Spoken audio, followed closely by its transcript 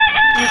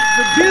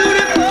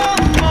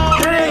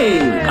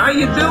Hey, how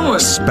you doing?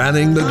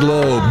 Spanning the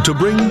globe to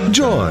bring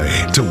joy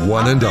to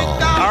one and all. All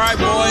right,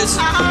 boys,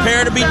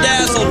 prepare to be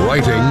dazzled.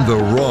 Righting the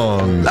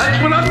wrongs.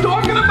 That's what I'm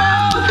talking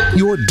about.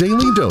 Your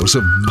daily dose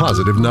of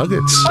positive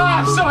nuggets. Oh,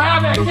 I'm so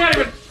happy I can't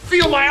even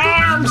feel my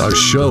arms. A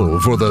show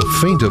for the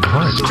faint of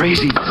heart.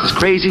 Crazy, it's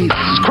crazy,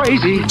 it's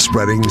crazy.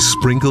 Spreading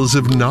sprinkles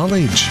of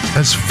knowledge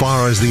as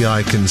far as the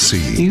eye can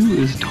see. You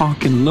is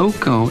talking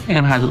loco,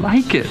 and I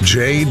like it.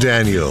 Jay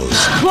Daniels.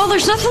 Well,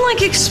 there's nothing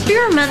like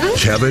experimenting.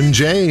 Kevin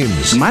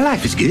James. My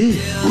life is good,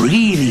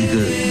 really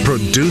good.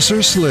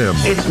 Producer Slim.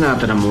 It's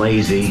not that I'm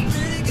lazy.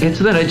 It's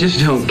that I just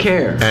don't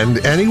care. And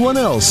anyone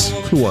else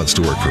who wants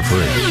to work for free.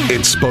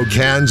 It's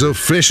Spokane's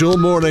official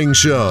morning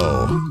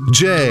show.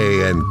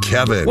 Jay and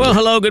Kevin. Well,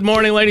 hello, good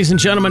morning, ladies and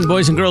gentlemen,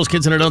 boys and girls,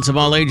 kids and adults of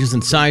all ages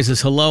and sizes.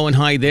 Hello and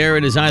hi there.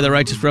 It is I, the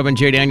Righteous Reverend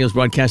Jay Daniels,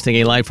 broadcasting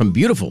a live from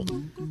beautiful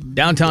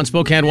downtown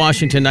Spokane,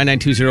 Washington,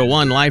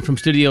 99201, live from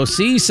Studio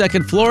C,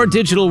 second floor,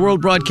 Digital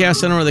World Broadcast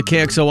Center of the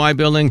KXOY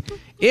building.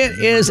 It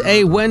is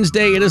a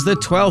Wednesday. It is the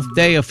 12th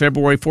day of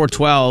February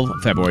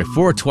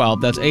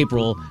 4/12. That's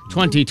April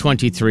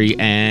 2023.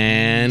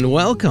 And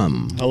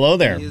welcome. Hello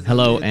there.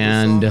 Hello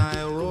and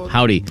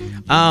howdy.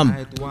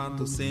 I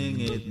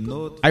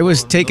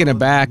was taken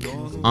aback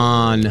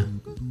on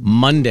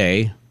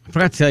Monday. I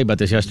forgot to tell you about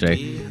this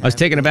yesterday. I was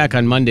taken aback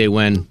on Monday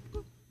when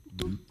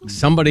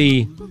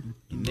somebody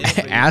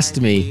asked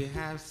me,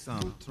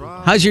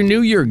 "How's your new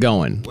year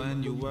going?"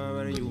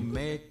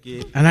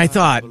 And I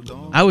thought,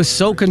 I was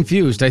so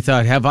confused. I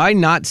thought, have I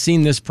not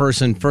seen this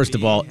person, first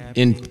of all,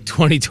 in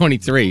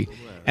 2023?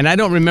 And I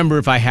don't remember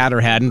if I had or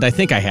hadn't. I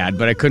think I had,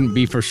 but I couldn't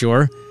be for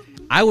sure.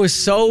 I was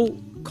so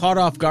caught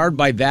off guard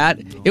by that.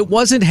 It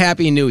wasn't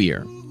Happy New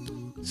Year.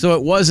 So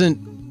it wasn't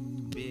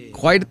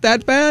quite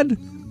that bad,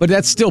 but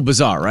that's still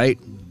bizarre, right?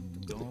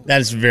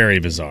 That's very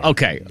bizarre.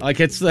 Okay, like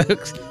it was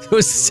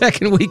the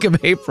second week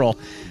of April.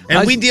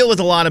 And we deal with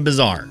a lot of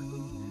bizarre.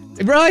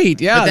 Right,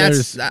 yeah. But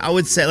that's, I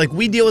would say, like,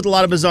 we deal with a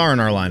lot of bizarre in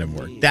our line of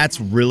work.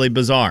 That's really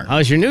bizarre.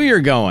 How's your new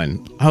year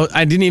going?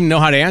 I didn't even know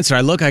how to answer.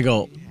 I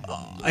go,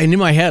 and in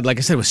my head, like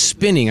I said, it was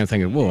spinning. I'm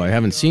thinking, whoa, I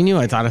haven't seen you?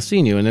 I thought I've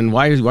seen you. And then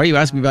why are you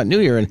asking me about New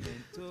Year? And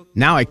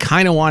now I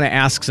kind of want to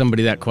ask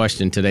somebody that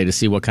question today to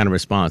see what kind of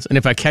response. And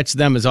if I catch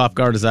them as off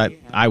guard as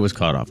I was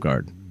caught off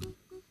guard.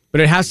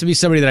 But it has to be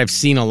somebody that I've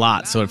seen a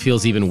lot, so it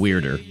feels even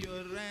weirder.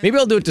 Maybe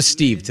I'll do it to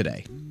Steve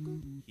today.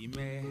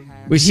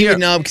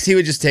 No, because he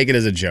would just take it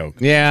as a joke.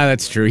 Yeah,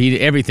 that's true.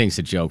 Everything's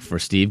a joke for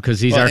Steve because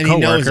he's our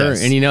coworker,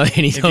 and he knows.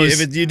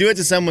 If you do it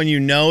to someone you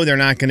know, they're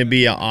not going to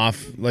be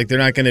they're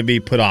not going to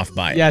be put off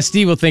by it. Yeah,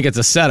 Steve will think it's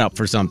a setup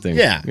for something.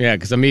 Yeah,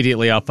 because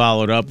immediately I'll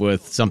follow it up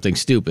with something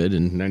stupid,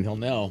 and then he'll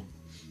know.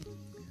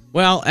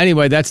 Well,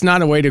 anyway, that's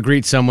not a way to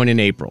greet someone in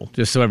April,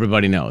 just so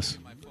everybody knows.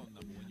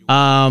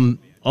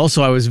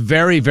 Also, I was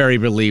very, very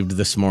relieved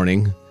this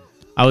morning.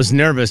 I was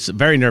nervous,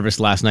 very nervous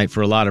last night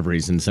for a lot of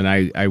reasons, and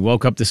I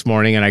woke up this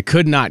morning and I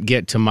could not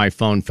get to my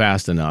phone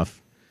fast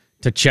enough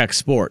to check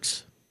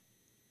sports.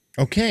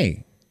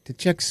 Okay, to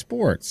check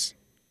sports.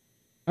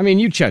 I mean,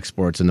 you check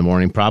sports in the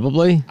morning,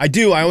 probably. I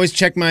do. I always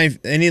check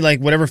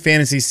whatever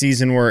fantasy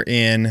season we're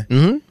in.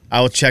 Mm-hmm.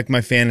 I will check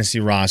my fantasy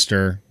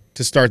roster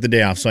to start the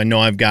day off, so I know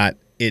I've got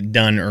it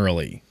done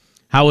early.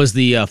 How was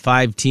the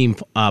 5-team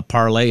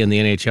parlay in the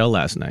NHL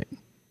last night?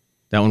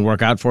 That one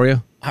work out for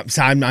you? I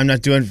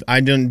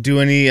don't do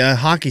any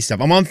hockey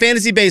stuff. I'm on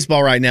fantasy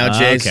baseball right now,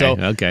 Jay.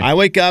 Okay. I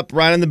wake up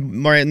right in the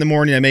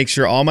morning. I make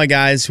sure all my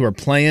guys who are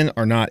playing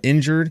are not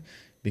injured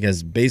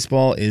because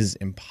baseball is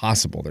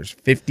impossible. There's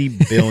 50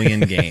 billion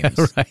games.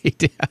 Right.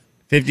 Yeah.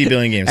 50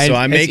 billion games. And so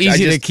it's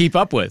easy to keep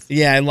up with.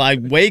 Yeah, I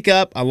wake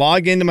up, I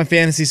log into my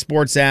fantasy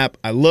sports app,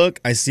 I look,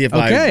 I see if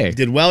I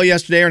did well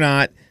yesterday or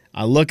not.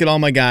 I look at all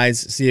my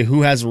guys, see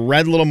who has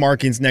red little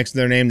markings next to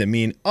their name that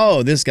mean,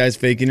 oh, this guy's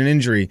faking an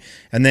injury.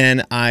 And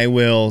then I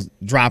will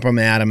drop them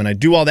at them, and I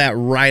do all that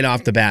right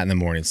off the bat in the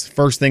morning. It's the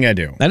first thing I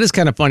do. That is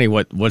kind of funny.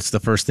 What's the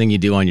first thing you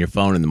do on your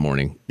phone in the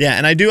morning? Yeah,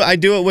 and I do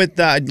it with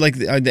the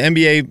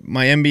NBA.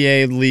 My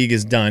NBA league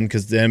is done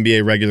because the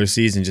NBA regular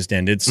season just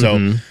ended.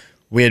 So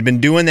we had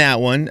been doing that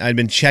one. I'd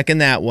been checking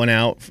that one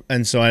out,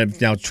 and so I've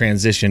now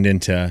transitioned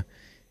into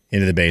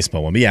the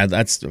baseball one. But yeah,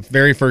 that's the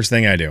very first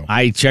thing I do.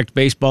 I checked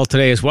baseball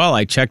today as well.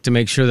 I checked to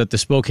make sure that the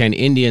Spokane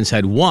Indians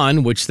had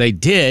won, which they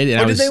did.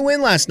 And did they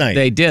win last night?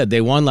 They did.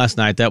 They won last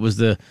night. That was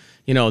the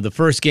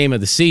first game of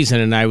the season,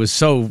 and I was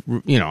so,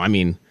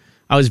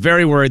 I was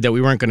very worried that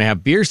we weren't going to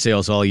have beer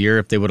sales all year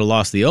if they would have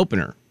lost the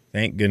opener.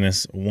 Thank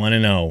goodness,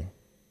 1-0.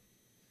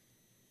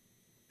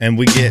 And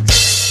we get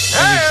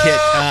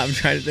I'm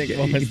trying to think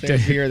what's their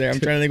beer there.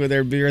 I'm trying to think what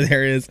their beer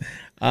there is.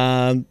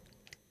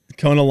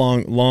 Kona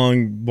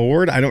long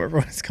board. I don't remember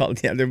what it's called.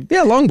 Yeah,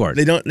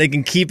 longboard. They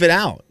can keep it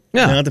out.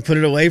 Yeah. They don't have to put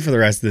it away for the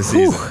rest of the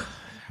season.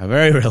 I'm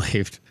very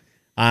relieved.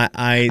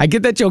 I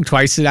get that joke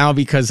twice now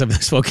because of the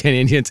Spokane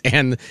Indians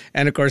and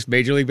of course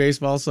Major League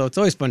Baseball. So it's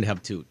always fun to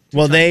have two.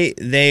 Well,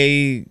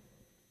 they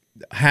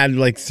had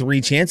like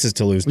 3 chances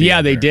to lose.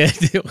 Yeah, they did.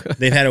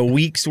 They've had a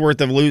week's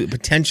worth of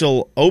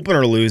potential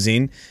opener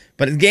losing,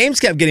 But the games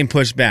kept getting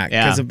pushed back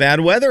because of bad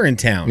weather in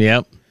town.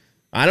 Yep.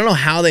 I don't know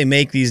how they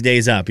make these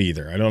days up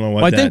either. I don't know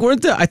what.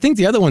 Well, I think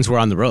the other ones were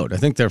on the road. I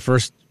think their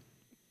first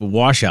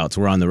washouts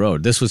were on the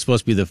road. This was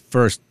supposed to be the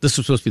first. This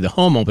was supposed to be the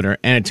home opener,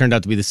 and it turned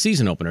out to be the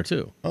season opener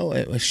too. Oh,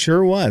 it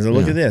sure was.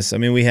 Look at this. I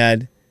mean, we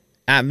had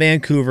at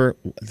Vancouver.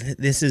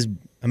 This is.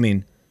 I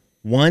mean,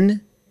 1,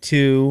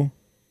 2.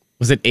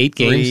 Was it 8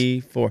 games? 3,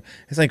 4.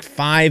 It's like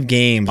 5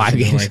 games. 5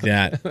 games like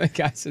that. That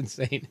guy's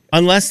insane.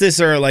 Unless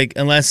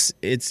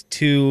it's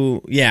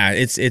too. Yeah,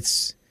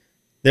 it's.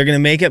 They're going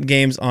to make up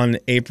games on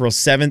April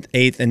 7th,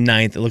 8th, and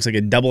 9th. It looks like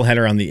a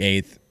doubleheader on the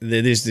 8th.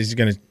 They're just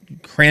going to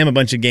cram a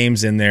bunch of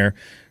games in there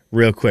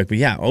real quick. But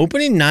yeah,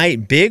 opening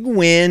night, big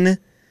win.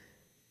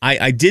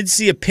 I did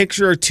see a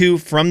picture or two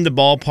from the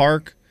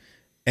ballpark,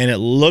 and it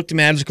looked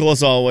magical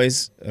as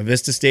always.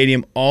 Vista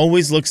Stadium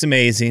always looks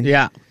amazing.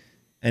 Yeah.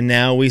 And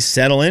now we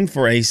settle in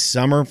for a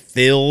summer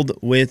filled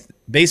with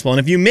baseball. And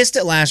if you missed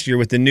it last year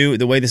with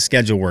the way the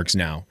schedule works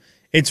now,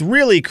 it's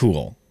really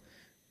cool.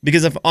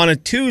 Because if on a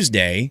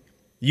Tuesday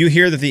you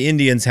hear that the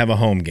Indians have a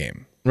home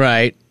game.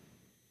 Right.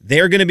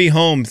 They're going to be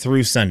home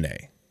through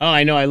Sunday. Oh,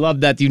 I know. I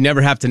love that. You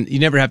never have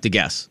to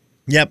guess.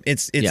 Yep.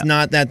 It's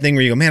not that thing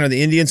where you go, man, are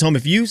the Indians home?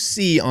 If you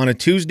see on a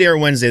Tuesday or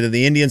Wednesday that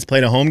the Indians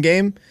played a home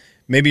game,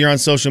 maybe you're on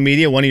social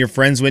media, one of your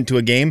friends went to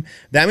a game,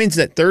 that means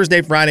that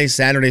Thursday, Friday,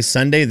 Saturday,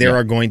 Sunday, there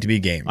are going to be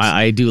games.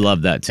 I do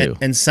love that too.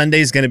 And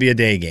Sunday's going to be a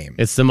day game.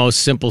 It's the most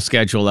simple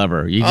schedule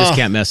ever. You just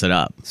can't mess it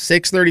up.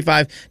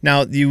 6:35.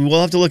 Now, you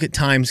will have to look at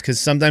times because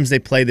sometimes they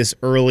play this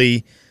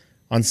early.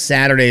 On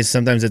Saturdays,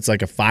 sometimes it's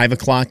like a 5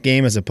 o'clock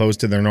game as opposed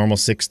to their normal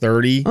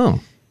 6:30. Oh,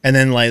 and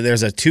then like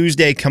there's a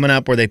Tuesday coming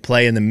up where they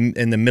play in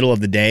the middle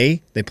of the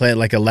day. They play at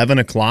like 11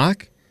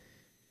 o'clock,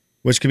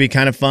 which could be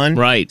kind of fun.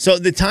 Right. So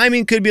the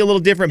timing could be a little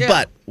different,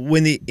 but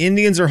when the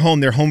Indians are home,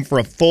 they're home for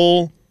a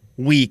full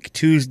week,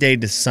 Tuesday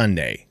to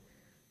Sunday,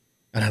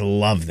 and I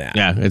love that.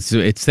 Yeah,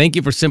 it's. Thank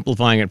you for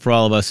simplifying it for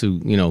all of us who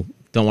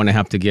don't want to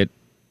have to get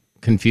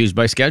confused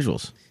by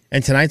schedules.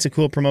 And tonight's a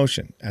cool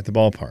promotion at the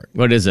ballpark.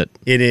 What is it?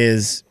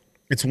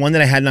 It's one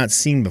that I had not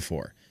seen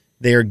before.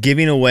 They are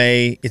giving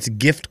away, it's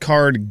gift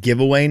card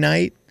giveaway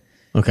night.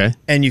 Okay.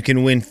 And you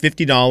can win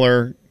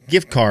 $50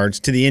 gift cards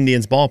to the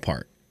Indians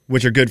ballpark,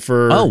 which are good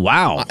for... Oh,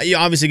 wow. You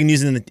obviously can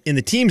use it in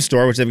the team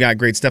store, which they've got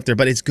great stuff there,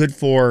 but it's good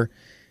for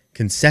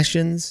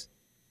concessions.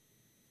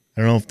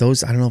 I don't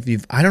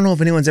know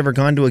if anyone's ever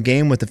gone to a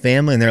game with the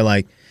family and they're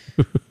like,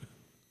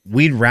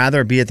 we'd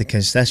rather be at the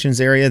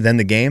concessions area than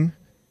the game.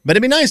 But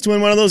it'd be nice to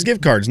win one of those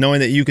gift cards, knowing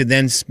that you could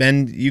then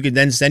send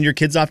your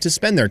kids off to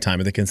spend their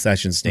time at the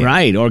concession stand.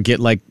 Right, or get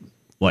 2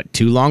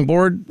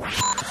 longboard?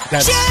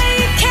 Jay,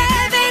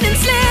 Kevin, and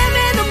Slim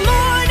in the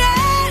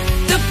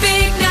morning. The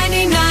big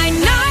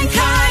 99.9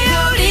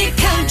 Coyote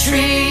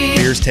Country.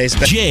 Beers taste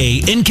better.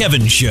 Jay and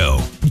Kevin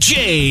Show.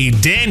 Jay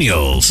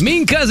Daniels.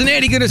 Mean Cousin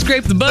Eddie gonna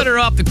scrape the butter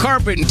off the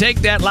carpet and take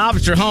that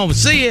lobster home.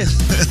 See ya.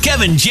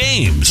 Kevin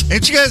James.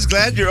 Ain't you guys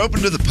glad you're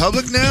open to the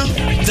public now?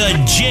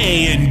 The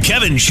Jay and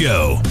Kevin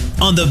Show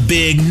on the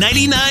big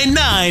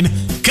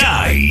 99.9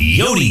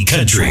 Coyote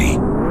Country.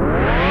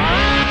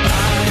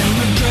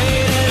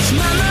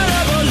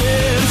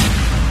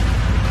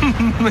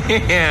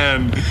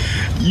 Man,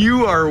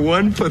 you are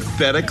one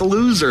pathetic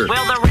loser.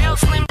 Will the real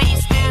Slim B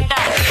stand up?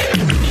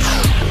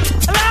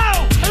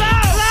 Hello!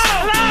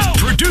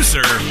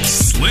 Producer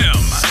Slim.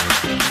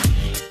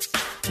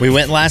 We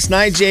went last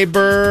night, Jay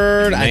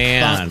Bird.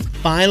 Man. I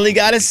finally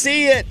got to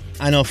see it.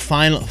 I know,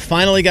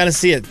 finally got to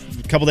see it.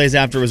 A couple days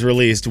after it was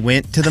released.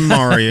 Went to the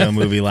Mario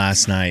movie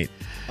last night.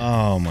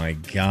 Oh, my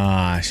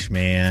gosh,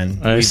 man.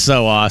 It's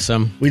so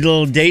awesome. We did a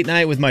little date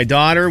night with my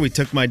daughter. We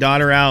took my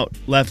daughter out,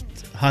 left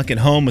Huck at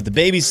home with the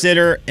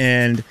babysitter,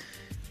 and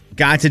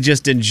got to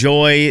just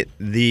enjoy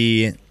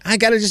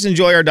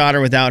our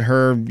daughter without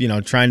her,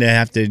 trying to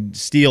have to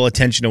steal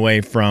attention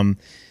away from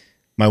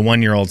my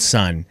 1-year-old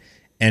son.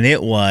 And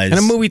it was... And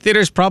a movie theater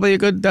is probably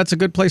that's a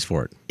good place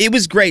for it. It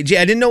was great. Jay,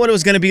 I didn't know what it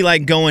was going to be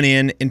like going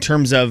in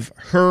terms of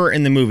her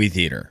in the movie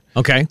theater.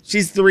 Okay.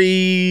 She's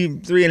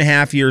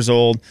 3.5 years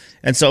old.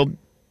 And so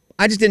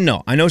I just didn't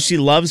know. I know she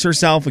loves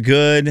herself a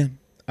good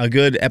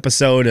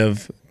episode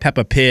of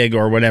Peppa Pig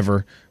or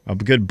whatever, a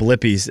good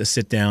Blippi's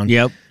sit down.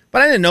 Yep.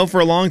 But I didn't know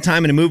for a long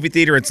time in a movie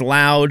theater it's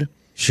loud.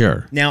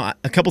 Sure. Now,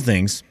 a couple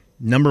things.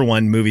 Number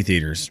one, movie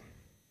theaters.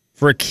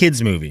 For a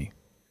kid's movie,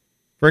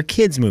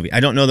 I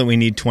don't know that we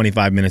need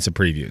 25 minutes of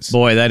previews.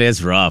 Boy, that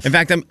is rough. In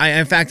fact,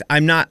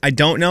 I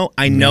don't know.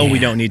 I know we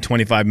don't need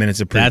 25 minutes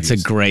of previews. That's a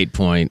great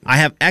point. I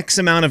have X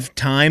amount of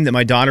time that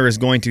my daughter is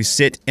going to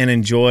sit and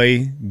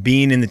enjoy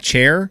being in the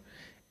chair,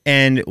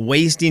 and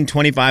wasting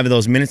 25 of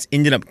those minutes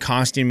ended up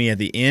costing me at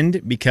the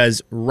end,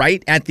 because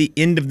right at the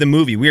end of the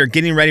movie, we are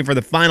getting ready for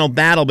the final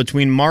battle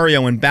between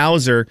Mario and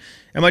Bowser,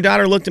 and my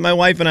daughter looked at my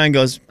wife and I and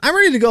goes, "I'm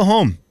ready to go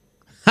home,"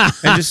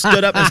 and just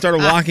stood up and started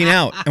walking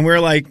out. And we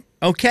were like,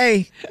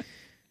 okay.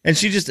 And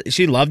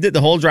she loved it the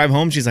whole drive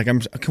home. She's like,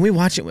 can we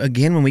watch it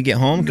again when we get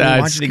home? Can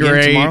we watch it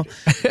again tomorrow?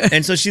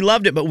 And so she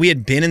loved it, but we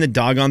had been in the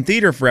doggone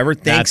theater forever.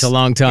 That's a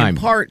long time.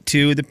 In part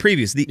to the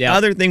previews. The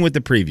other thing with the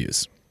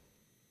previews,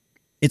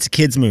 It's a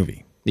kid's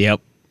movie.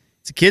 Yep.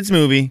 It's a kid's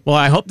movie. Well,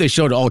 I hope they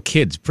showed all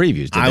kids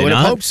previews. Did I they would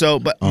not? have hoped so,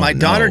 but my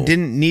daughter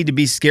didn't need to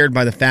be scared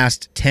by the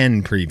Fast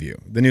 10 preview,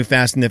 the new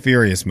Fast and the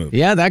Furious movie.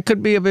 Yeah, that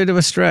could be a bit of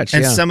a stretch.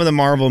 And some of the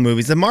Marvel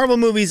movies. The Marvel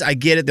movies, I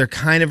get it. They're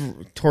kind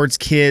of towards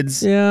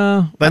kids.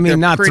 Yeah. But I mean, they're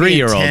not pretty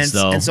 3-year-olds, intense.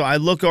 though. And so I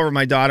look over at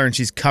my daughter, and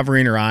she's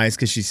covering her eyes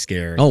because she's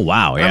scared. Oh,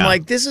 wow, yeah. I'm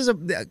like, this is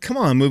come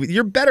on, movie.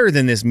 You're better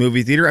than this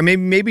movie theater. I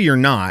mean, maybe you're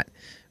not,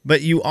 but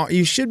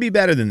you should be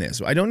better than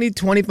this. I don't need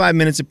 25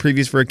 minutes of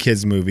previews for a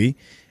kids movie.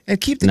 And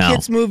keep the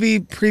kids movie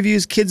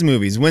previews kids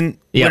movies. When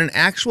an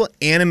actual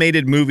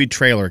animated movie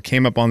trailer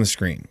came up on the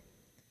screen,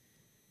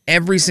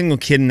 every single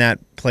kid in that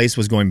place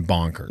was going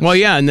bonkers. Well,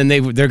 yeah, and then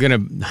they're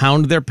going to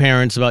hound their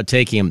parents about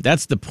taking them.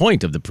 That's the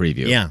point of the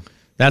preview. Yeah.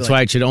 That's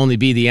why it should only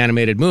be the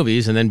animated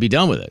movies and then be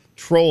done with it.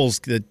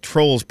 The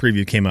Trolls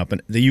preview came up,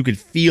 and you could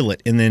feel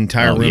it in the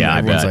entire room. Yeah,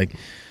 everyone's like,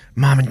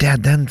 Mom and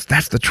Dad,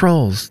 that's the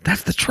Trolls.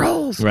 That's the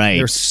Trolls. Right.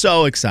 They're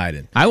so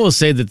excited. I will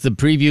say that the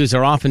previews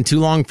are often too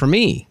long for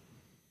me.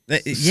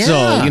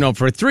 Yeah. So,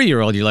 for a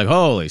 3-year-old, you're like,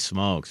 holy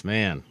smokes,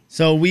 man.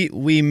 So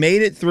we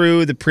made it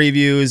through the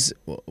previews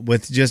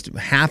with just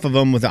half of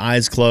them with the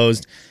eyes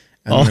closed,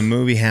 and then the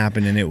movie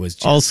happened, and it was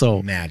just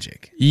also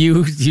magic.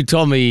 You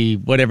told me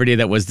whatever day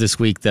that was this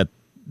week that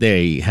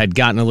they had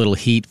gotten a little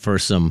heat for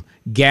some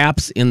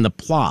gaps in the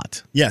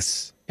plot.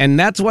 Yes. And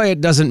that's why it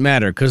doesn't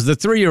matter, because the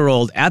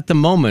 3-year-old at the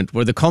moment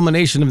where the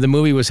culmination of the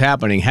movie was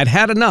happening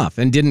had enough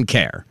and didn't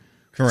care.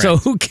 Correct. So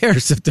who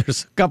cares if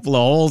there's a couple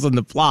of holes in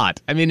the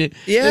plot? I mean,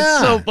 it's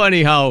so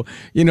funny how,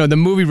 the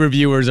movie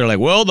reviewers are like,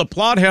 well, the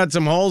plot had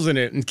some holes in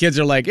it. And kids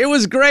are like, it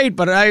was great,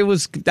 but that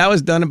was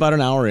done about an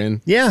hour in.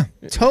 Yeah,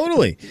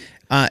 totally.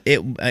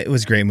 It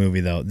was a great movie,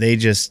 though.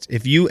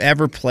 If you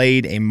ever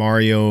played a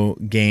Mario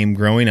game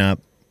growing up,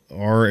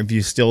 or if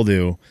you still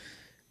do,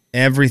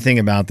 everything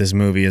about this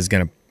movie is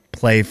going to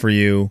play for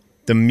you.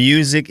 The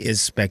music is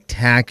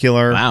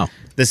spectacular. Wow.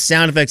 The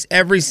sound effects,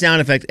 every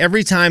sound effect,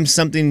 every time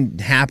something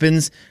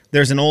happens,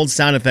 there's an old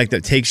sound effect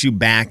that takes you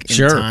back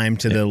in time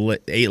to the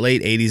late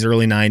 80s,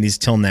 early 90s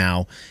till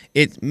now.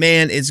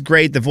 It's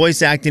great. The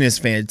voice acting is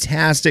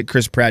fantastic.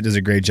 Chris Pratt does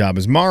a great job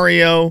as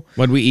Mario.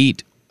 What'd we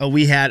eat?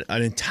 We had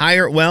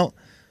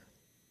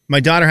my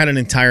daughter had an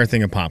entire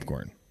thing of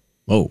popcorn.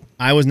 Oh.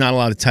 I was not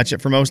allowed to touch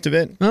it for most of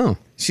it. Oh.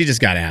 She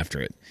just got after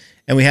it.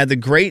 And we had the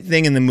great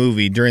thing in the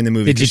movie, during the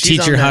movie. Did you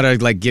teach her how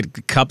to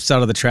get cups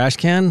out of the trash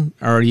can,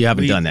 or you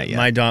haven't done that yet?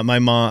 My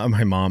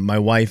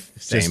wife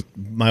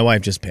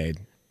just paid.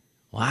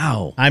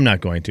 Wow. I'm not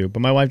going to,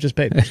 but my wife just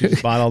paid. She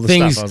just bought all the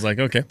stuff. I was like,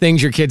 okay.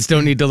 Things your kids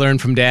don't need to learn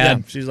from dad.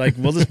 Yeah, she's like,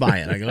 we'll just buy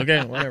it. I go,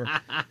 okay, whatever.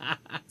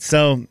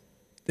 So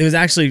it was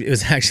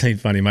actually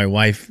funny. My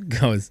wife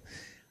goes,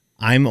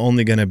 I'm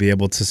only going to be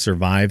able to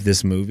survive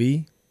this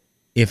movie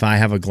if I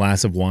have a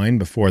glass of wine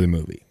before the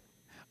movie.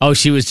 Oh,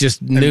 she was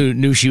just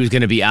knew she was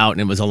going to be out,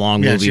 and it was a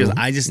long movie. She goes,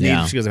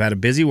 she goes, I've had a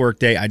busy work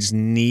day. I just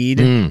need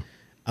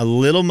a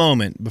little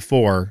moment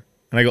before.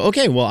 And I go,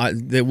 okay, well,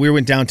 we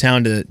went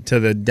downtown to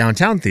the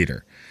downtown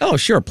theater. Oh,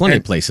 sure. Plenty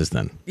of places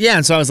then. Yeah,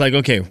 and so I was like,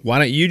 okay, why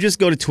don't you just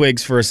go to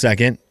Twiggs for a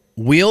second?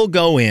 We'll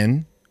go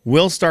in.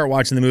 We'll start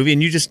watching the movie,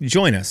 and you just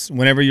join us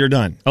whenever you're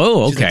done.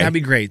 Oh, okay. She's like, that'd be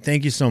great.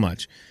 Thank you so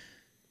much.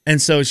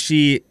 And so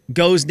she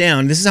goes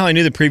down. This is how I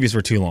knew the previews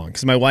were too long,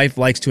 because my wife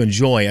likes to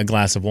enjoy a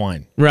glass of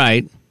wine.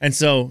 Right. And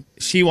so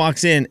she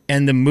walks in,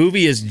 and the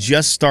movie is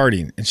just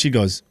starting, and she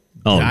goes,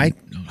 did I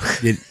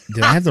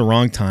have the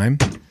wrong time?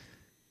 And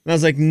I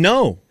was like,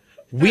 no.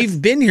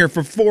 We've been here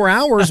for 4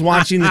 hours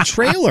watching the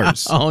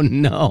trailers. Oh,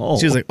 no.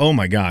 She was like, oh,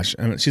 my gosh.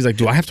 And she's like,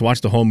 do I have to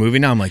watch the whole movie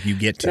now? I'm like, you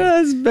get to.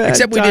 That's bad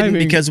Except timing. we didn't,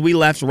 because we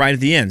left right at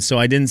the end. So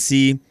I didn't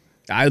see.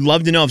 I'd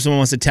love to know if someone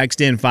wants to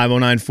text in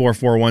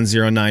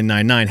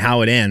 509-441-0999 how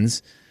it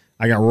ends.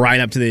 I got right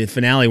up to the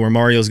finale where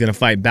Mario's going to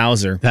fight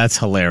Bowser. That's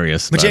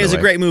hilarious. But Jay, it's a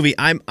great movie.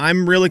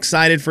 I'm real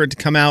excited for it to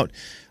come out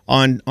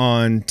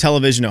on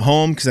television at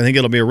home, because I think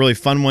it'll be a really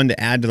fun one to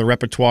add to the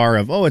repertoire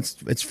of,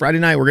 it's Friday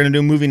night, we're going to do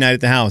a movie night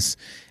at the house,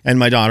 and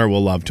my daughter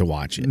will love to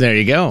watch it. There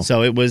you go.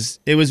 So it was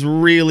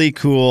really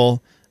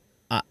cool.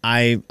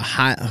 I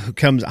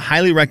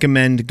highly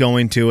recommend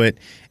going to it,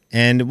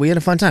 and we had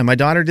a fun time. My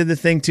daughter did the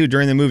thing too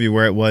during the movie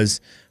where it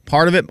was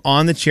part of it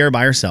on the chair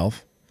by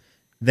herself,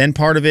 then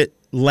part of it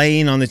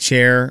laying on the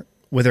chair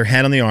with her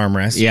head on the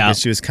armrest because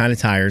she was kind of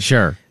tired.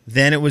 Sure.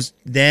 Then it was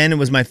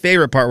my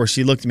favorite part where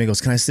she looked at me and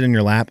goes, "Can I sit in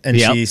your lap?" And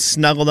she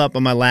snuggled up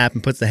on my lap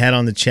and puts the head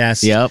on the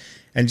chest. Yep.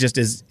 And just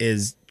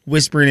is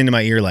whispering into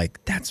my ear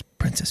like, "That's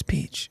Princess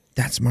Peach.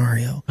 That's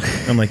Mario."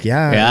 I'm like,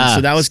 "Yeah." Yeah.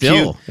 So that was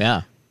cute.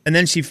 Yeah. And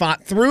then she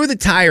fought through the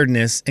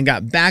tiredness and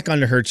got back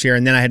onto her chair,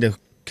 and then I had to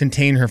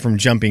contain her from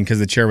jumping because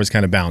the chair was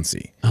kind of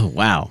bouncy. Oh,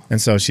 wow.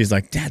 And so she's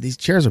like, "Dad, these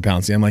chairs are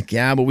bouncy." I'm like,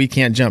 "Yeah, but we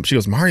can't jump." She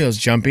goes, "Mario's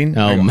jumping."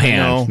 Oh, I go,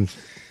 man. "No.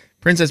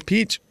 Princess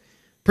Peach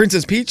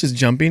is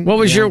jumping." What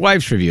was your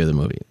wife's review of the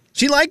movie?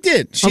 She liked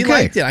it. She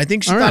liked it. I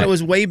think she thought it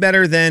was way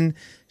better than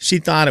she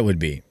thought it would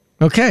be.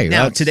 Okay.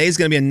 Now, today's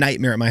going to be a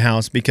nightmare at my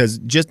house because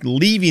just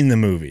leaving the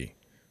movie,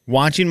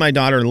 watching my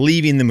daughter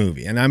leaving the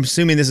movie, and I'm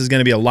assuming this is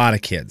going to be a lot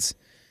of kids.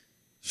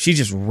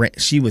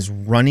 She was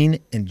running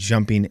and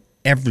jumping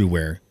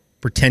everywhere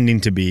pretending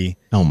to be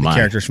the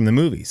characters from the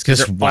movies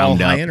because they're all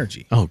high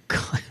energy. Oh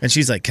God! And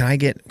she's like,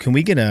 "Can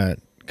we get a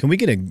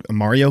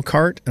Mario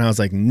Kart?" And I was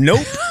like,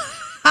 "Nope."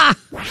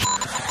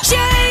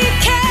 Jay,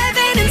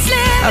 Kevin, and Slim.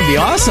 That'd be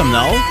awesome,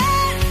 though.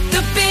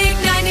 The big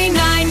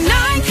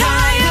 99.9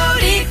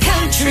 Coyote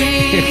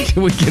Country.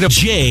 Can we get a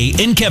Jay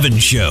and Kevin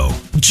Show?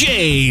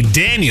 Jay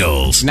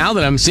Daniels. Now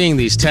that I'm seeing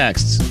these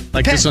texts,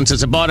 like this one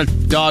says, I bought a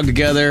dog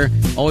together,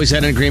 always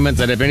had an agreement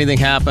that if anything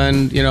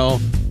happened,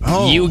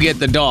 you get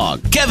the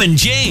dog. Kevin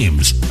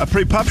James. A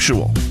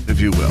prepuptial, if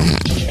you will.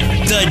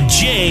 The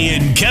Jay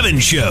and Kevin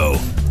Show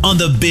on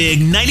the big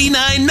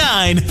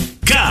 99.9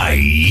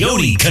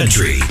 Coyote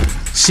Country.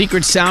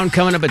 Secret sound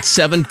coming up at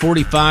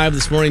 7:45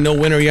 this morning. No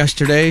winner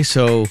yesterday,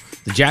 so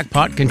the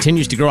jackpot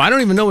continues to grow. I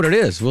don't even know what it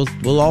is.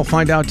 We'll all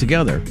find out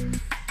together.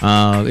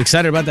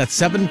 Excited about that.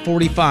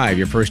 7:45,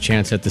 your first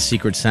chance at the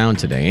secret sound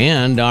today.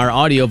 And our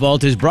audio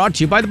vault is brought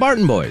to you by the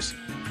Barton Boys.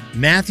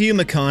 Matthew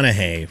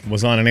McConaughey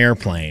was on an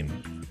airplane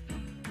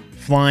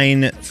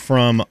flying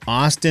from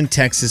Austin,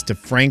 Texas to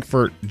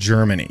Frankfurt,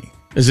 Germany.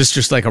 Is this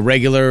just like a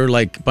regular,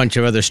 bunch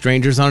of other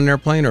strangers on an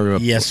airplane? Or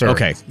Yes, sir.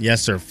 Okay.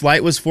 Yes, sir.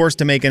 Flight was forced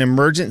to make an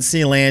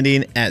emergency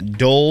landing at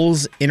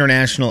Doles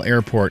International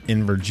Airport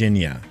in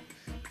Virginia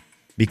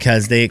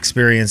because they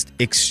experienced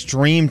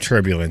extreme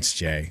turbulence,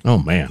 Jay. Oh,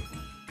 man.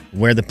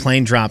 Where the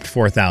plane dropped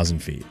 4,000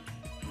 feet.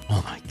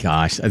 Oh, my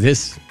gosh.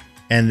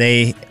 And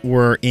they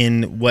were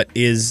in what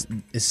is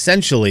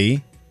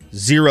essentially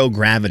zero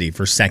gravity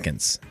for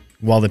seconds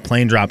while the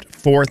plane dropped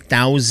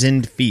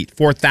 4,000 feet.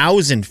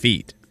 4,000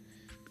 feet.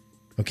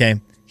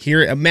 Okay,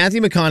 here,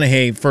 Matthew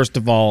McConaughey, first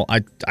of all,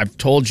 I've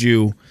told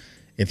you,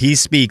 if he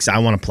speaks, I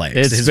want to play.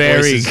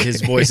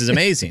 His voice is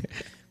amazing.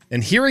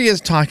 And here he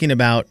is talking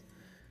about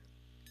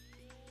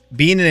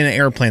being in an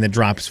airplane that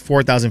drops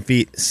 4,000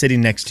 feet sitting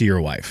next to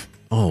your wife.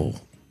 Oh.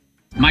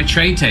 My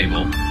tray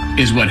table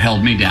is what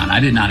held me down.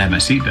 I did not have my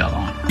seatbelt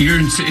on. You're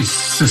in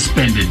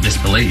suspended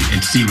disbelief.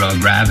 It's zero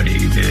gravity.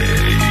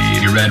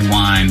 Your red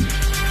wine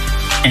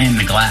and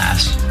the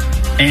glass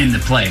and the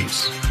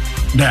plates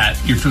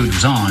that your food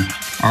was on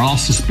are all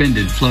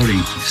suspended, floating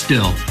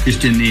still,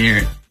 just in the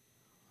air.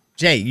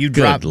 Jay, they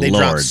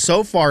dropped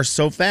so far,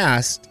 so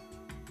fast.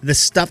 The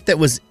stuff that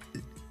was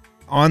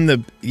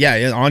on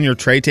your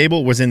tray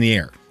table was in the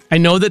air. I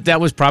know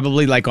that was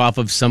probably off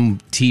of some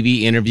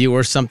TV interview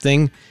or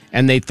something,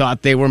 and they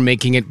thought they were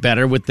making it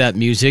better with that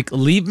music.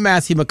 Leave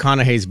Matthew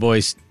McConaughey's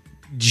voice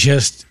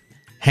just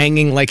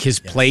hanging like his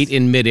plate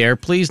in midair,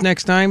 please,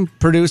 next time,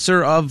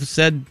 producer of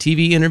said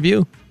TV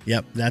interview.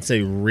 Yep, that's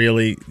a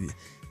really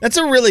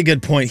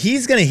good point.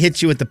 He's going to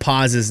hit you with the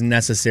pauses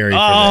necessary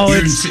for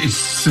this. It's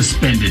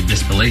suspended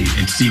disbelief.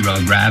 It's zero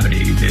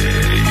gravity.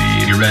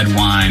 Your red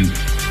wine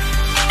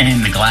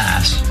and the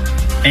glass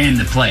and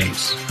the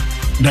plates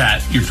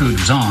that your food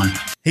was on.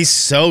 He's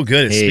so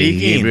good at speaking.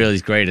 He really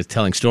is great at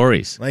telling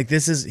stories.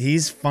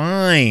 He's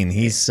fine.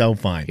 He's so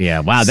fine. Yeah,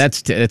 wow,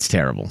 that's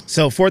terrible.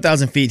 So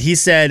 4,000 feet. He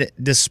said,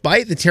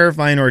 despite the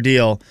terrifying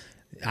ordeal,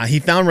 he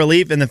found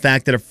relief in the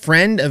fact that a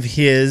friend of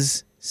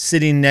his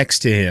sitting next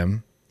to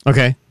him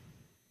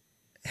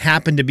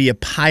happened to be a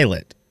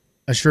pilot,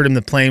 assured him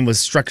the plane was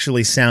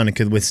structurally sound and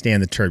could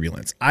withstand the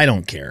turbulence. I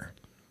don't care.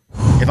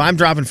 If I'm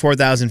dropping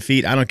 4,000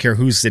 feet, I don't care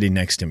who's sitting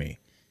next to me.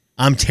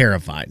 I'm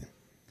terrified.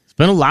 There's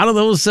been a lot of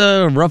those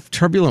rough,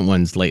 turbulent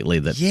ones lately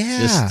that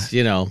just,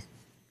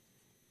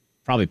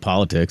 probably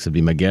politics would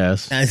be my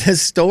guess. The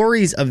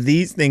stories of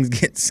these things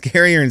get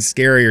scarier and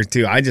scarier,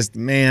 too. I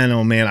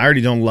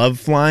already don't love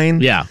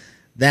flying. Yeah.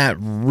 That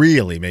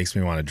really makes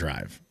me want to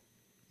drive.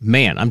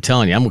 Man, I'm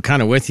telling you, I'm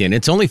kind of with you. And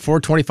it's only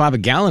 $4.25 a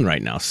gallon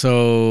right now.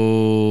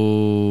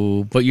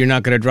 So, but you're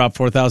not going to drop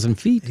 4,000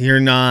 feet. You're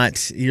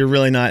not. You're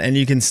really not. And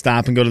you can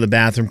stop and go to the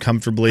bathroom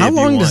comfortably if you want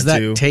to. How long does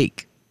that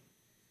take?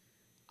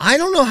 I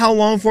don't know how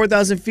long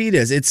 4,000 feet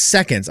is. It's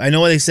seconds. I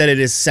know they said it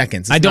is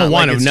seconds. I don't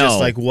want to know. It's just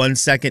like 1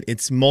 second.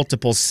 It's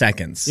multiple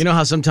seconds. You know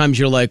how sometimes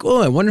you're like,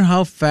 oh, I wonder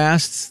how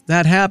fast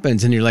that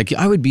happens. And you're like,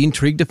 I would be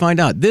intrigued to find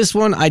out. This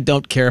one, I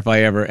don't care if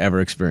I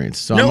ever experience.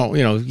 So,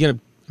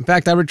 in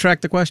fact, I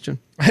retract the question.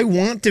 I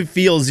want to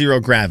feel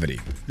zero gravity.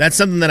 That's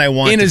something that I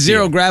want in to a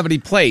zero feel. gravity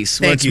place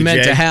where it's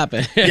meant to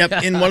happen.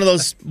 Yep, in one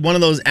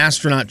of those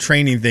astronaut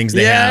training things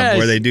they have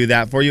where they do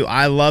that for you.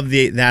 I love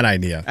that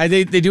idea.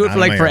 They do it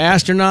for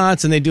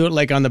astronauts, and they do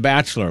it on The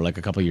Bachelor a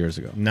couple years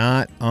ago.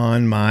 Not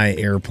on my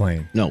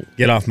airplane. No.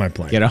 Get off my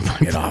plane. Get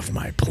off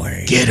my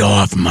plane. Get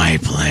off my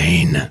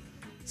plane.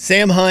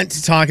 Sam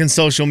Hunt talking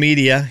social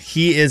media.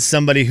 He is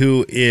somebody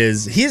who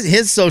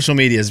his social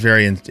media is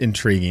very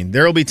intriguing.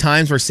 There will be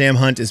times where Sam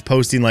Hunt is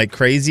posting like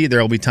crazy.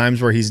 There will be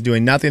times where he's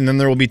doing nothing. Then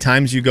there will be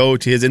times you go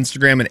to his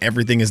Instagram and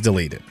everything is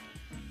deleted.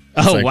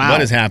 Wow.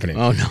 What is happening?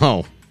 Oh,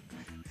 no.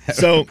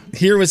 So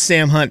here was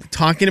Sam Hunt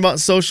talking about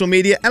social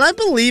media. And I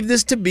believe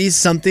this to be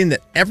something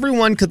that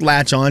everyone could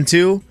latch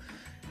onto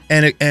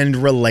and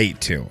relate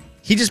to.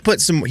 He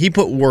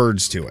put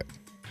words to it.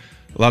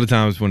 A lot of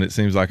times when it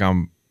seems like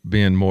I'm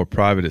being more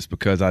private, it's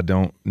because I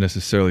don't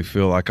necessarily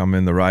feel like I'm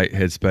in the right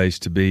headspace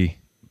to be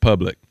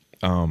public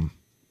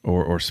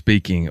or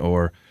speaking,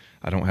 or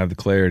I don't have the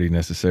clarity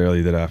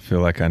necessarily that I feel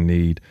like I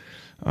need.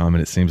 And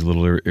it seems a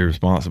little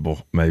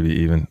irresponsible, maybe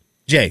even.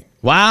 Jay.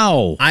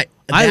 Wow. I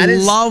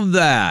love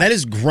that. That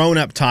is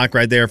grown-up talk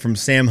right there from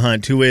Sam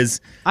Hunt, who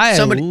is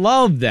somebody.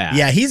 Love that.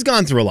 Yeah, he's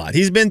gone through a lot.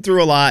 He's been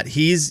through a lot.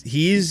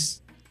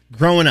 He's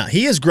growing up.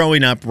 He is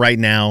growing up right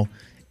now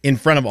in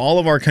front of all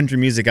of our country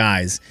music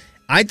eyes.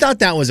 I thought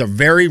that was a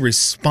very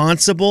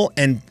responsible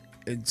and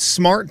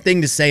smart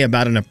thing to say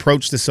about an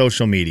approach to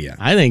social media.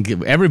 I think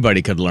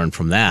everybody could learn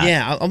from that.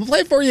 Yeah, I'll play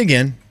it for you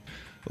again.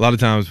 A lot of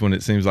times when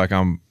it seems like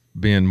I'm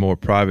being more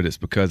private, it's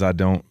because I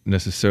don't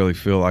necessarily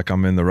feel like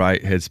I'm in the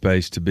right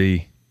headspace to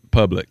be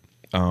public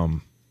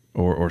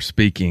or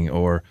speaking,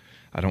 or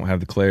I don't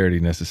have the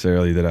clarity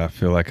necessarily that I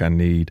feel like I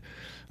need.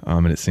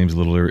 And it seems a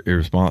little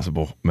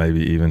irresponsible,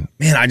 maybe even.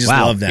 Man, I just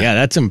love that. Yeah,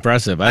 that's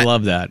impressive. I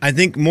love that. I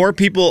think more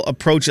people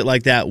approach it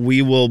like that,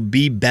 we will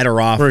be better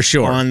off for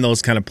sure on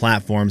those kind of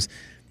platforms.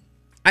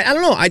 I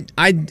don't know.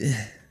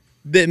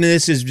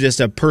 This is just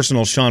a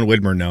personal Sean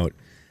Widmer note.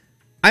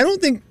 I don't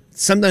think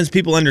sometimes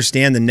people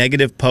understand the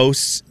negative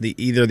posts,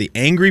 either the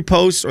angry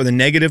posts or the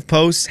negative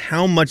posts,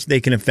 how much they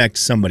can affect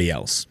somebody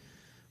else.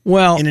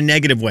 Well, in a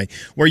negative way,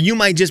 where you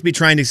might just be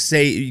trying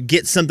to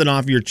get something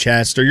off your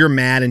chest, or you're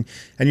mad and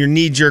your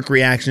knee-jerk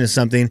reaction to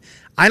something.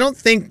 I don't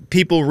think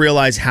people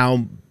realize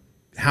how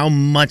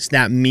much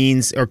that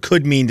means or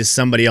could mean to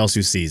somebody else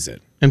who sees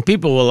it. And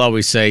people will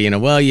always say,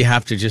 well, you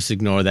have to just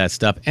ignore that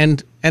stuff.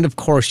 And of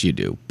course you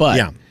do.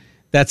 But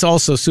that's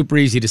also super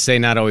easy to say,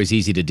 not always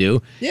easy to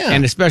do. Yeah.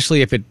 And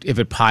especially if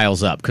it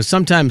piles up. Because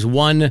sometimes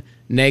one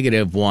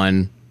negative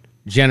one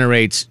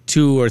generates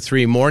 2 or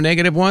 3 more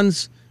negative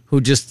ones who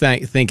just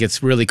think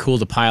it's really cool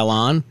to pile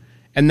on.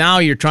 And now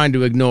you're trying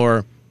to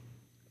ignore,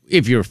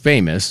 if you're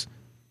famous,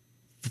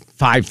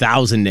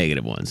 5,000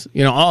 negative ones.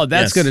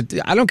 That's going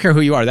to, I don't care who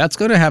you are, that's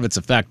going to have its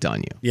effect on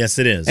you. Yes,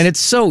 it is. And it's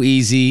so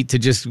easy to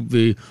just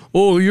be,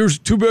 you're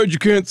too bad you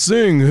can't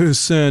sing.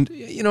 Send.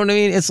 You know what I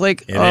mean? It's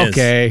like,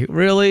 okay,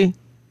 really?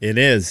 It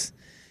is.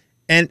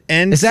 And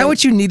is that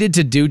what you needed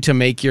to do to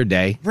make your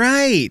day?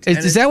 Right.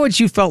 Is that what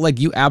you felt like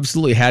you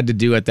absolutely had to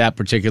do at that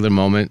particular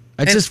moment?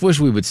 I just wish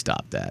we would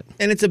stop that.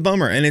 And it's a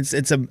bummer. And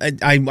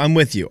I'm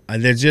with you.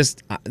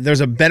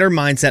 There's a better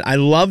mindset. I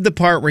love the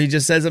part where he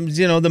just says, the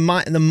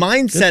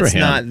mindset's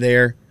not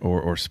there.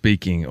 Or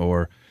speaking,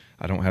 or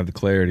I don't have the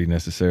clarity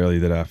necessarily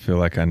that I feel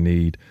like I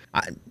need.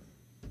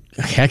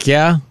 Heck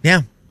yeah.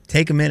 Yeah.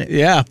 Take a minute.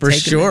 Yeah, for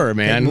sure,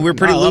 man. We're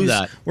pretty I loose. love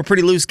that. We're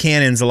pretty loose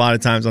cannons a lot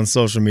of times on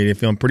social media,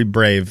 feeling pretty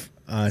brave.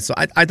 So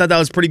I thought that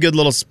was pretty good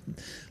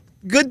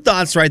good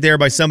thoughts right there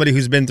by somebody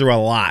who's been through a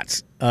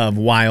lot of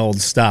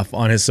wild stuff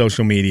on his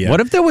social media. What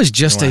if there was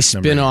just a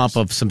spin-off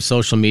of some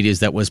social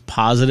medias that was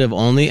positive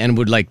only and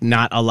would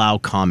not allow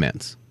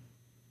comments?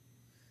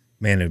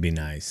 Man, it would be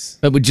nice.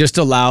 That would just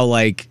allow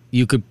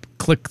you could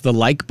click the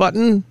like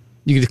button,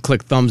 you could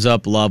click thumbs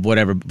up, love,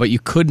 whatever, but you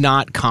could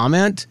not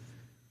comment,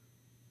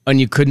 and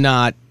you could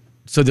not.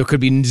 So there could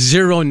be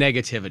zero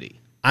negativity.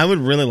 I would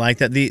really like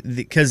that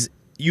because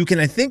you can,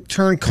 I think,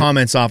 turn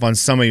comments off on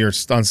some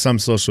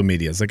social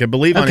medias. I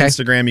believe on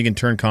Instagram you can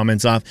turn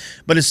comments off,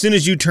 but as soon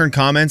as you turn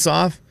comments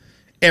off,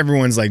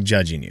 everyone's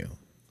judging you.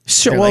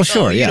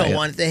 Sure, you don't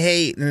want the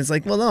hate, and it's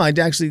well, no, they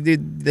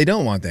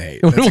don't want the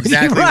hate. That's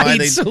exactly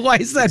right. So why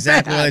is that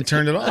exactly why they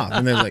turned it off?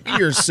 And they're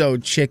you're so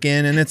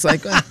chicken, and it's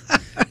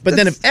but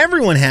then if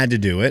everyone had to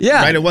do it,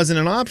 right, it wasn't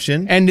an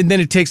option, and then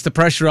it takes the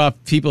pressure off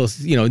people,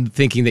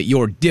 thinking that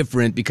you're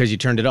different because you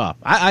turned it off.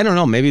 I don't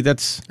know. Maybe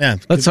that's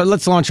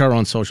Let's launch our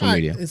own social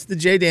media. It's the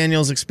Jay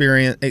Daniels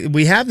experience.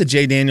 We have the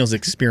Jay Daniels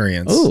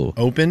experience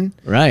open.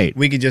 Right.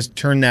 We could just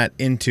turn that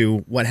into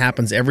what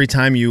happens every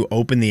time you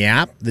open the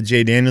app, the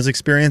Jay Daniels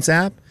experience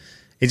app.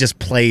 It just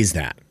plays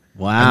that.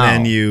 Wow.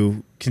 And then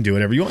you can do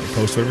whatever you want.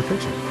 Post whatever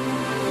picture.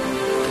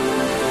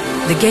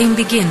 The game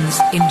begins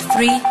in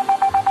 3,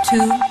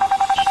 2,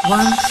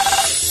 1.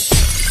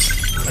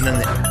 And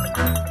then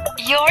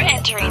you're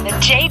entering the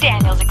Jay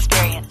Daniels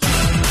experience.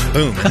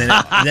 Boom. And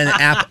then the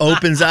app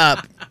opens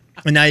up,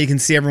 and now you can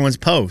see everyone's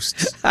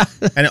posts.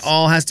 And it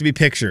all has to be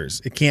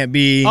pictures. It can't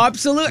be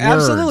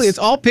Absolutely. It's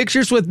all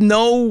pictures with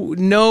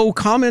no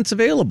comments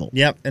available.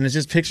 Yep. And it's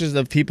just pictures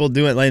of people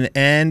doing it,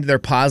 and they're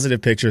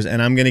positive pictures.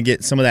 And I'm going to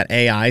get some of that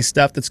AI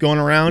stuff that's going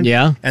around.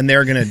 Yeah. And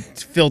they're going to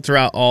filter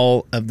out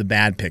all of the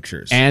bad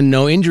pictures. And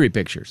no injury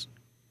pictures.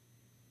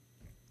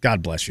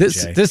 God bless you,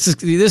 Jay. This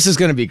is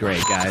going to be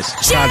great, guys.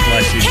 God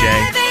bless you,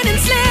 Jay.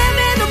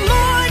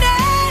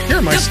 Here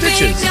are my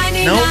stitches.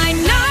 Nope.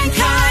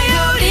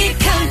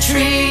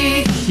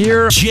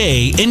 Here,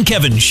 Jay and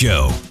Kevin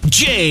Show.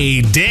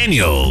 Jay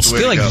Daniels. I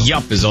feel like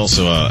yup is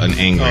also an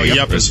angry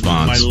yup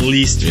response. Is my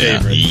least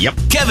favorite. Yup.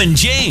 Kevin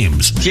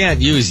James. Can't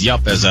use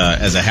yup as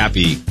a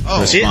happy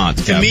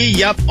response. To me,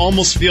 yup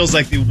almost feels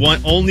like the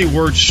only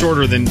word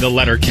shorter than the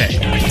letter K.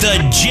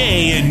 The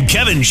Jay and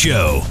Kevin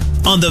Show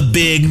on the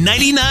Big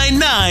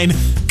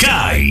 99.9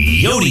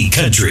 Coyote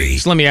Country.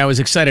 Slimmy, I was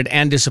excited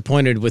and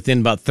disappointed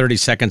within about 30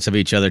 seconds of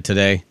each other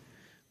today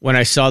when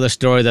I saw the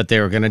story that they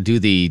were going to do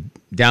the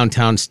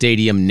downtown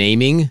stadium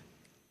naming.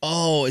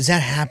 Oh, is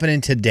that happening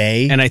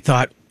today? And I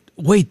thought,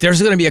 wait,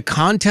 there's going to be a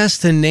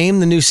contest to name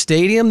the new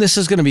stadium? This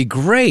is going to be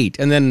great.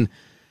 And then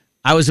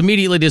I was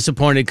immediately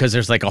disappointed because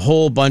there's like a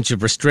whole bunch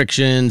of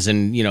restrictions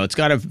and, it's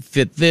got to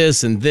fit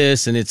this. And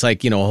it's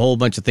like, a whole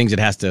bunch of things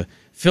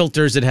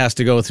filters it has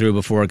to go through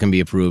before it can be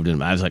approved.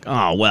 And I was like,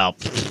 oh, well,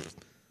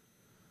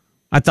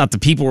 I thought the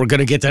people were going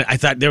to get that. I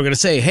thought they were going to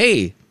say,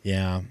 hey,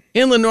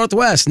 Inland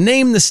Northwest,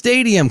 name the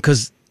stadium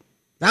because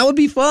that would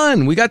be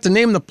fun. We got to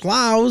name the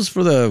plows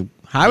for the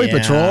highway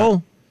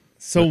patrol.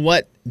 So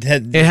what?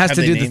 It has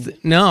to do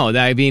no.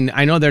 I mean,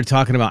 I know they're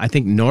talking about. I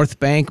think North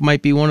Bank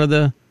might be one of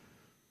the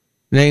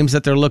names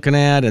that they're looking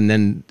at, and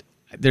then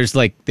there's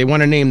they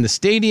want to name the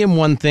stadium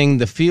one thing,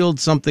 the field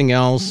something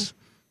else,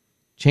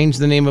 change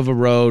the name of a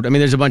road. I mean,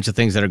 there's a bunch of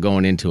things that are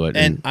going into it.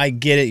 And I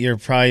get it. You're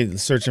probably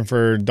searching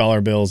for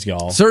dollar bills,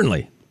 y'all.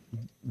 Certainly,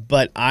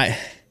 but I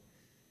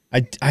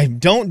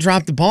don't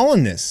drop the ball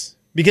on this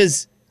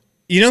because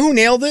you know who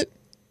nailed it?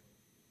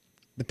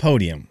 The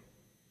Podium.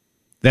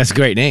 That's a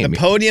great name. The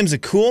Podium's a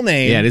cool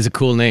name. Yeah, it is a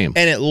cool name.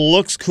 And it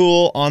looks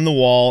cool on the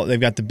wall.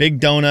 They've got the big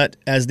donut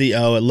as the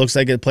O. It looks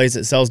like a place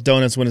that sells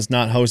donuts when it's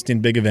not hosting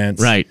big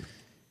events. Right.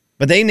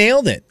 But they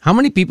nailed it. How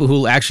many people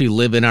who actually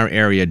live in our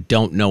area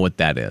don't know what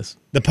that is?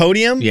 The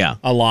Podium? Yeah.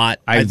 A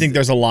lot. I think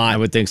there's a lot. I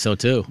would think so,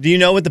 too. Do you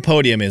know what the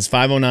Podium is?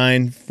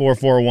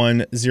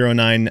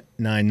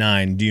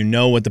 509-441-0999. Do you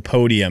know what the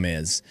Podium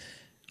is?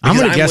 I'm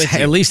going to guess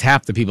at least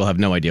half the people have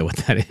no idea what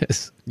that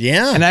is.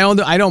 Yeah. And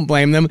I don't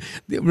blame them.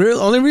 The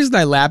only reason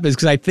I laugh is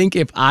because I think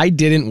if I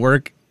didn't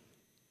work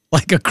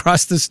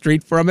across the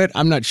street from it,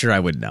 I'm not sure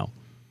I would know.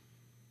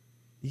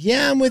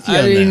 Yeah, I'm with you.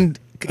 I mean,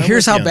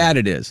 here's how bad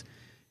it is.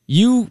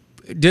 You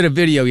did a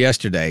video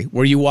yesterday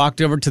where you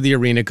walked over to the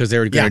arena because they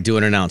were going to do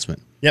an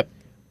announcement. Yep.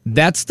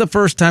 That's the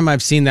first time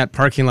I've seen that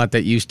parking lot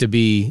that used to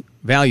be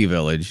Value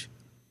Village.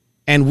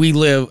 And we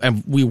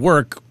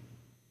work,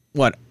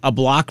 a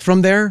block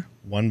from there?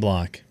 1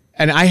 block.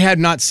 And I had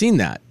not seen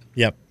that.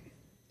 Yep.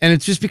 And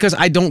it's just because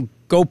I don't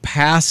go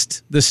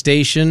past the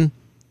station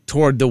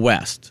toward the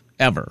west,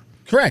 ever.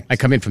 Correct. I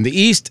come in from the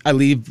east. I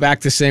leave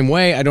back the same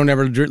way. I don't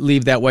ever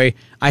leave that way.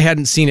 I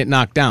hadn't seen it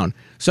knocked down.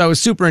 So I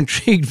was super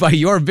intrigued by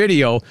your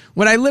video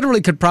when I literally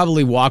could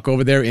probably walk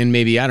over there in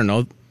maybe,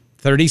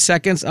 30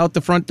 seconds out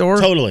the front door.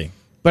 Totally.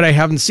 But I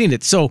haven't seen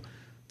it. So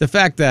the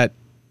fact that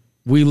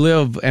we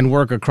live and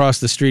work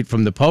across the street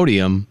from the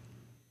Podium,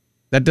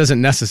 that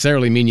doesn't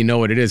necessarily mean you know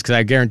what it is, because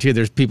I guarantee you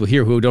there's people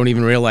here who don't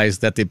even realize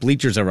that the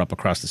bleachers are up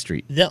across the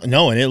street.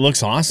 No, and it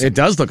looks awesome. It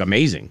does look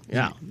amazing.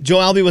 Yeah.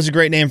 Joe Albi was a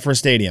great name for a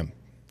stadium.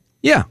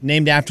 Yeah.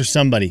 Named after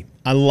somebody.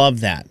 I love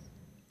that.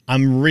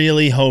 I'm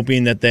really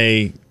hoping that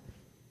they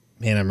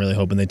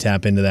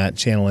tap into that,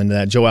 channel into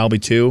that. Joe Albi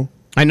 2.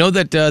 I know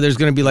that there's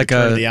going to be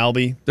the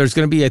Albi. There's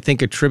going to be, I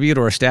think, a tribute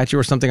or a statue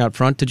or something out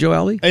front to Joe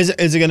Albi. Is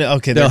it going to?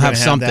 Okay, they'll have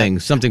something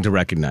to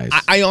recognize.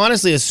 I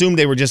honestly assumed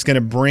they were just going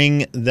to bring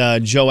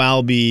the Joe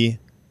Albi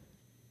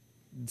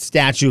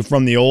statue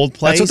from the old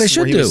place. That's what they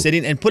should where he do. was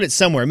sitting, and put it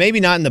somewhere.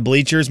 Maybe not in the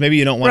bleachers. Maybe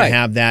you don't want to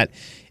have that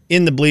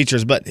in the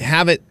bleachers, but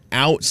have it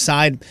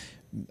outside.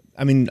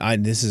 I mean,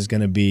 this is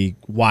going to be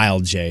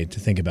wild, Jay, to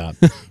think about.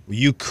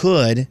 You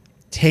could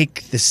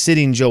take the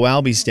sitting Joe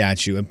Albi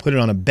statue and put it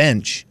on a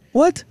bench.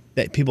 What?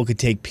 That people could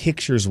take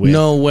pictures with.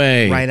 No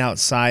way. Right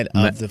outside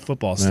of the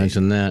football stadium.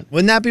 Imagine that.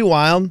 Wouldn't that be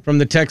wild? From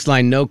the text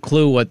line, no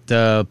clue what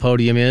the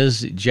Podium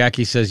is.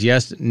 Jackie says,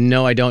 yes.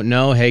 No, I don't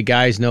know. Hey,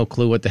 guys, no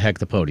clue what the heck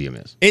the Podium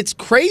is. It's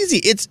crazy.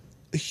 It's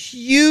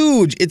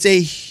huge. It's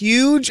a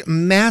huge,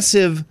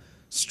 massive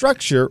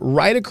structure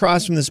right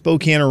across from the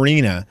Spokane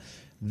Arena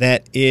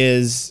that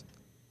is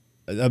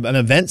an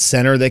event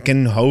center that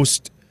can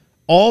host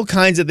all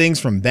kinds of things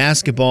from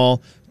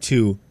basketball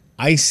to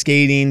ice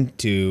skating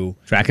to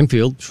track and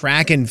field.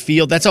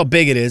 That's how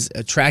big it is.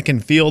 Track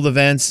and field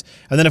events.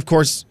 And then, of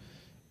course,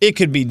 it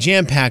could be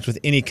jam-packed with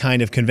any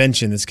kind of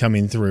convention that's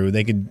coming through.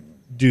 They could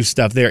do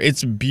stuff there.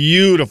 It's a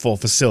beautiful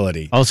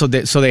facility. Also,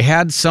 they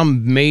had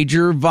some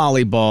major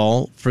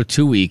volleyball for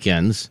 2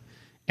 weekends.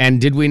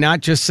 And did we not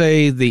just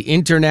say the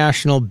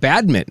international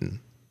badminton?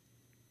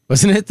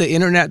 Wasn't it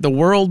the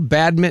World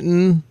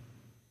Badminton?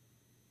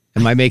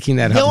 Am I making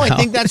that up? No, now? I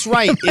think that's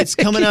right. It's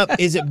coming up.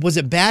 Was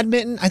it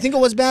badminton? I think it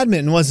was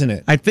badminton, wasn't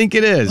it? I think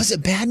it is. Was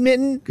it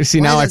badminton?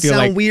 See, now I feel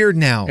sound weird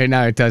now.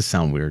 Now it does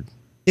sound weird.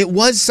 It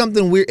was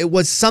something weird. It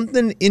was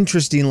something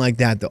interesting like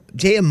that, though.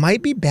 Jay, it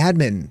might be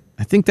badminton.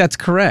 I think that's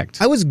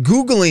correct. I was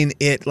Googling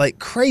it like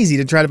crazy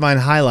to try to find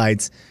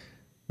highlights,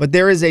 but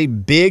there is a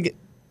big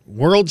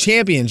World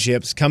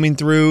Championships coming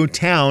through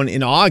town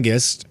in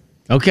August.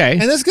 Okay.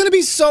 And that's going to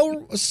be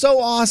so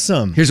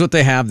awesome. Here's what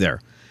they have there.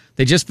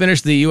 They just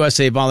finished the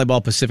USA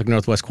Volleyball Pacific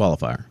Northwest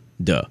qualifier.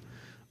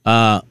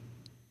 Duh.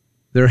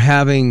 They're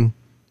having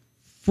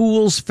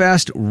Fools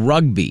Fest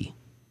Rugby.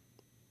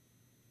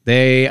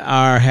 They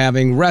are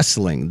having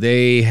wrestling.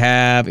 They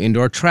have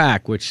indoor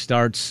track, which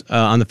starts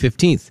on the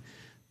 15th.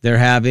 They're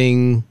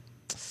having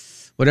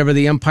whatever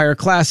the Empire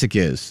Classic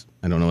is.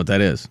 I don't know what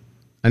that is.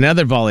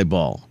 Another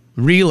volleyball.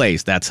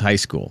 Relays, that's high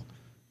school.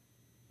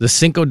 The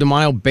Cinco de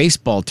Mayo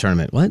baseball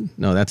tournament. What?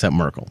 No, that's at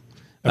Merkel.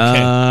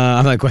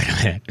 I'm like, wait a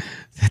minute.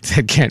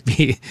 That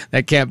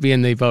can't be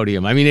in the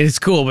podium. I mean, it's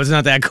cool, but it's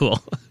not that cool.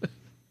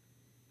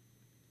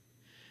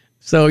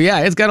 So, yeah,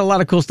 it's got a lot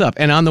of cool stuff.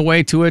 And on the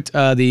way to it,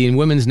 the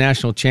Women's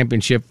National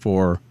Championship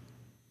for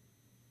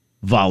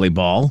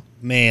volleyball,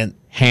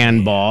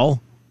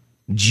 handball,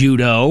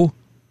 judo,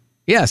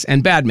 yes,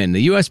 and badminton.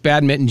 The U.S.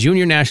 Badminton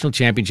Junior National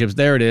Championships.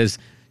 There it is,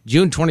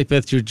 June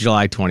 25th through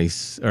July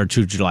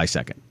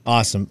 2nd.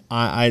 Awesome.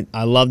 I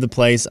love the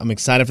place. I'm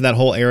excited for that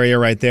whole area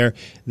right there.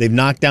 They've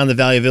knocked down the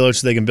Valley Village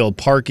so they can build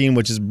parking,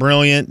 which is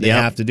brilliant. They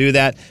have to do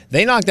that.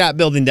 They knocked that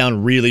building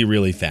down really,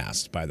 really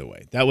fast, by the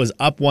way. That was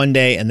up one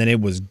day, and then it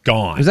was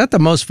gone. Is that the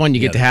most fun you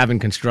get to have in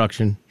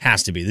construction?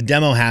 Has to be. The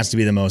demo has to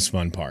be the most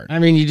fun part. I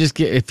mean, you just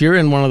get, if you're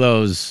in one of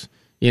those,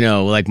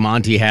 like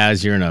Monty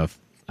has, you're in a,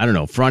 I don't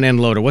know, front end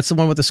loader. What's the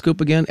one with the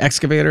scoop again?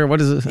 Excavator? What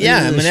is it?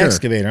 Yeah, I'm an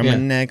excavator. I'm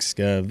an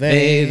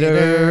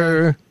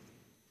excavator.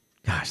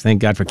 Gosh,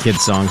 thank God for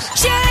kids' songs.